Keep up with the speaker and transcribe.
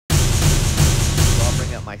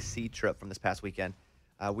my sea trip from this past weekend.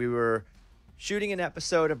 We were shooting an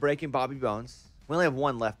episode of Breaking Bobby Bones. We only have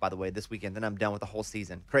one left, by the way, this weekend. Then I'm done with the whole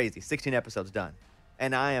season. Crazy. 16 episodes done.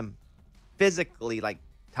 And I am physically,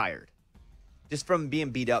 tired. Just from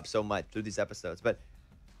being beat up so much through these episodes. But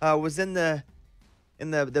I was in the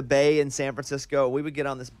bay in San Francisco. We would get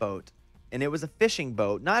on this boat. And it was a fishing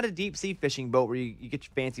boat. Not a deep-sea fishing boat where you get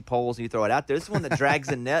your fancy poles and you throw it out there. This is one that drags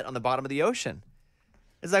a net on the bottom of the ocean.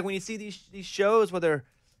 It's like when you see these shows where they're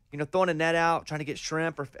throwing a net out, trying to get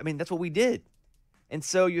shrimp. That's what we did. And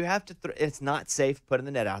so you have to, it's not safe putting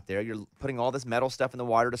the net out there. You're putting all this metal stuff in the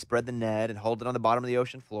water to spread the net and hold it on the bottom of the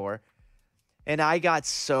ocean floor. And I got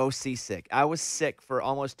so seasick. I was sick for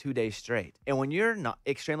almost 2 days straight. And when you're not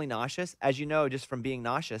extremely nauseous, as you know, just from being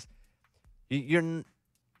nauseous, you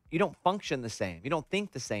don't function the same. You don't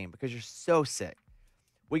think the same because you're so sick.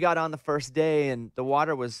 We got on the first day and the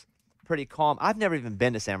water was pretty calm. I've never even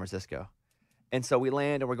been to San Francisco. And so we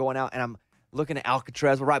land and we're going out and I'm looking at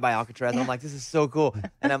Alcatraz. We're right by Alcatraz. And I'm like, this is so cool.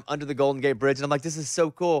 And I'm under the Golden Gate Bridge and I'm like, this is so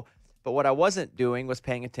cool. But what I wasn't doing was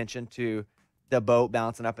paying attention to the boat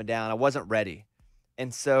bouncing up and down. I wasn't ready.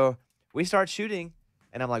 And so we start shooting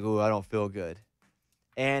and I'm like, ooh, I don't feel good.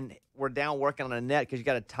 And we're down working on a net because you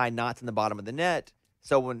got to tie knots in the bottom of the net.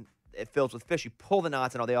 So when it fills with fish, you pull the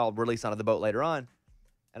knots and they all release onto the boat later on.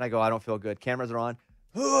 And I go, I don't feel good. Cameras are on.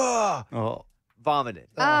 Oh. Vomited.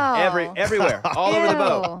 Oh. Everywhere. All over the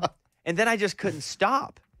boat. And then I just couldn't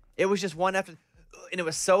stop. It was just one after, and it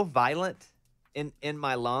was so violent in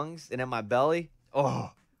my lungs and in my belly.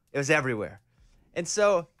 Oh, it was everywhere. And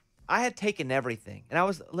so I had taken everything. And I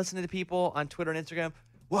was listening to people on Twitter and Instagram.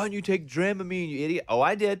 Why don't you take Dramamine, you idiot? Oh,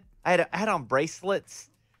 I did. I had on bracelets.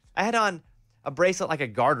 I had on a bracelet like a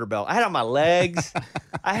garter belt. I had on my legs.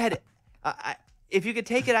 If you could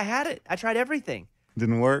take it, I had it. I tried everything.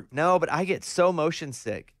 Didn't work? No, but I get so motion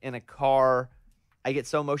sick in a car. I get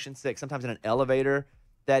so motion sick sometimes in an elevator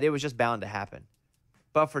that it was just bound to happen.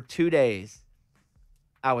 But for 2 days,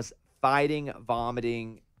 I was fighting,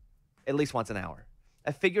 vomiting at least once an hour.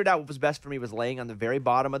 I figured out what was best for me was laying on the very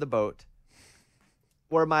bottom of the boat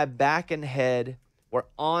where my back and head were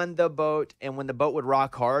on the boat. And when the boat would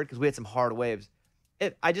rock hard, because we had some hard waves,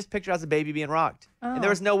 I just pictured I was a baby being rocked. Oh. And there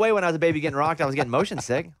was no way when I was a baby getting rocked, I was getting motion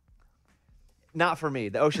sick. Not for me.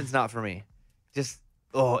 The ocean's not for me.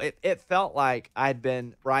 It felt like I'd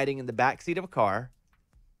been riding in the backseat of a car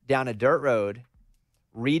down a dirt road,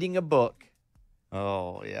 reading a book.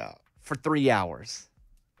 Oh, yeah. For 3 hours.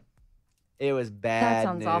 It was bad news. That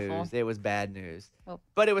sounds awful. It was bad news. Oh.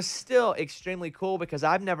 But it was still extremely cool because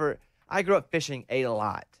I grew up fishing a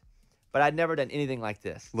lot, but I'd never done anything like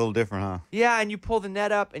this. A little different, huh? Yeah, and you pull the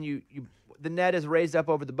net up and the net is raised up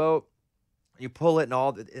over the boat. You pull it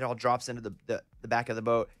and it all drops into the back of the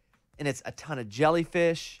boat. And it's a ton of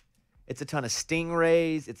jellyfish. It's a ton of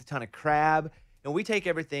stingrays. It's a ton of crab. And we take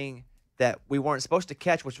everything that we weren't supposed to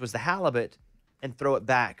catch, which was the halibut, and throw it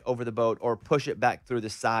back over the boat or push it back through the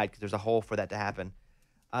side because there's a hole for that to happen.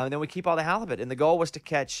 And then we keep all the halibut. And the goal was to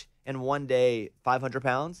catch in one day 500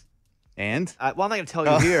 pounds. And? I'm not going to tell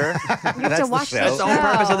you here. You have to watch the show. That's the whole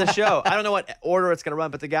purpose of the show. I don't know what order it's going to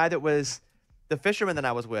run, but the guy that was the fisherman that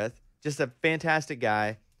I was with, just a fantastic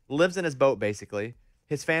guy, lives in his boat basically.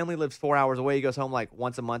 His family lives 4 hours away. He goes home like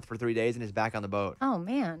once a month for 3 days and is back on the boat. Oh,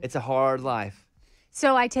 man. It's a hard life.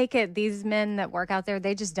 So I take it these men that work out there,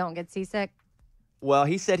 they just don't get seasick? Well,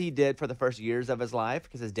 he said he did for the first years of his life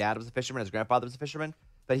because his dad was a fisherman, his grandfather was a fisherman,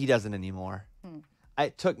 but he doesn't anymore.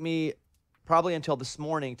 It took me probably until this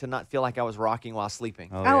morning to not feel like I was rocking while sleeping.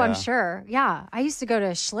 Oh, yeah. I'm sure. Yeah. I used to go to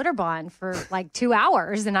Schlitterbahn for like 2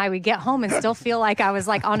 hours and I would get home and still feel like I was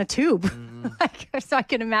like on a tube. So I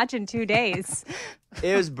can imagine 2 days.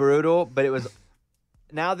 It was brutal, but it was,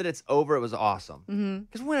 now that it's over, it was awesome.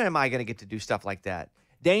 Because when am I going to get to do stuff like that?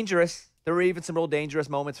 Dangerous. There were even some real dangerous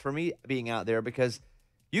moments for me being out there because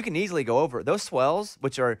you can easily go over those swells,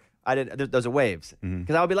 which are, those are waves.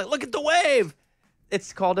 Because I would be like, look at the wave.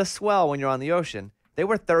 It's called a swell when you're on the ocean. They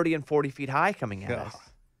were 30 and 40 feet high coming at us.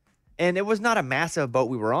 And it was not a massive boat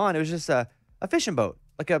we were on. It was just a fishing boat,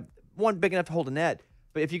 like one big enough to hold a net.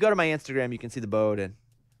 But if you go to my Instagram, you can see the boat. And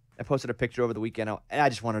I posted a picture over the weekend. And I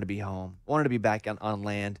just wanted to be home. Wanted to be back on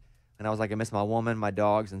land. And I was like, I miss my woman, my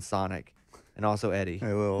dogs, and Sonic. And also Eddie. A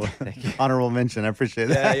little honorable mention. I appreciate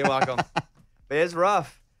that. Yeah, you're welcome. But it's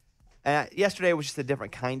rough. Yesterday was just a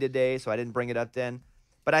different kind of day, so I didn't bring it up then.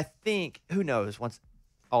 But I think, who knows, once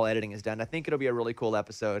all editing is done, I think it'll be a really cool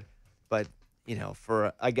episode. But,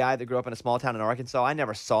 for a guy that grew up in a small town in Arkansas, I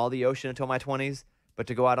never saw the ocean until my 20s. But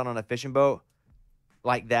to go out on a fishing boat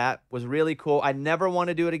like that was really cool. I never want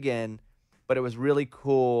to do it again, but it was really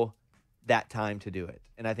cool that time to do it.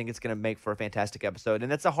 And I think it's going to make for a fantastic episode.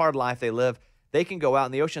 And it's a hard life they live. They can go out,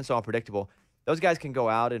 and the ocean's so unpredictable. Those guys can go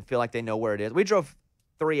out and feel like they know where it is. We drove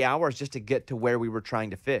 3 hours just to get to where we were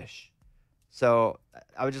trying to fish. So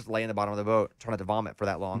I would just lay in the bottom of the boat, trying not to vomit for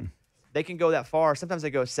that long. They can go that far. Sometimes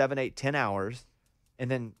they go 7, 8, 10 hours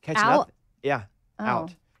and then catch nothing. Yeah,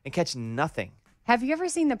 out. And catch nothing. Have you ever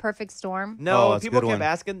seen The Perfect Storm? No, people kept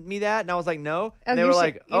asking me that, and I was like, no. And they were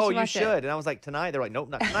like, you should. And I was like, tonight? They're like, nope,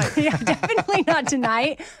 not tonight. Yeah, definitely not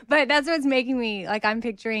tonight. But that's what's making me, like, I'm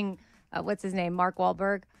picturing, what's his name, Mark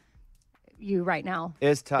Wahlberg, you right now,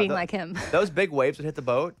 it's tough. being like him. Those big waves would hit the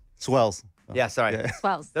boat. Swells. Yeah, sorry. Yeah.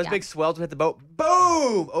 Swells. Those big swells would hit the boat,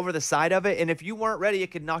 boom, over the side of it. And if you weren't ready, it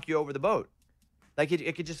could knock you over the boat. Like,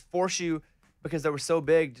 it could just force you because they were so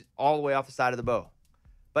big all the way off the side of the boat.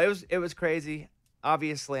 But it was crazy.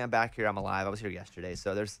 Obviously, I'm back here. I'm alive. I was here yesterday,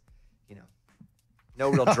 so there's, no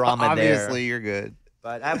real drama there. Obviously, you're good.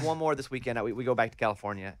 But I have one more this weekend. We go back to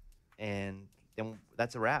California, and then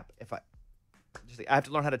that's a wrap. I have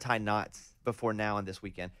to learn how to tie knots before now and this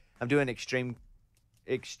weekend. I'm doing extreme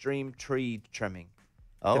tree trimming.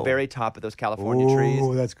 The very top of those California trees.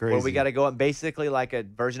 Oh, that's crazy. Where we got to go up basically like a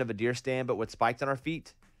version of a deer stand, but with spikes on our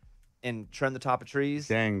feet, and trim the top of trees.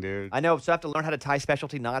 Dang, dude. I know, so I have to learn how to tie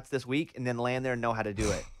specialty knots this week and then land there and know how to do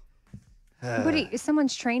it. Is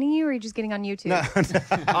someone's training you, or are you just getting on YouTube?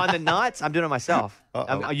 No. On the knots, I'm doing it myself.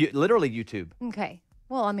 Literally YouTube. Okay.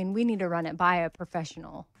 Well, I mean, we need to run it by a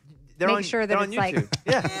professional. Make sure that it's YouTube. like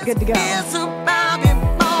yeah. good to go. It's a Bobby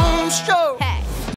Bones show.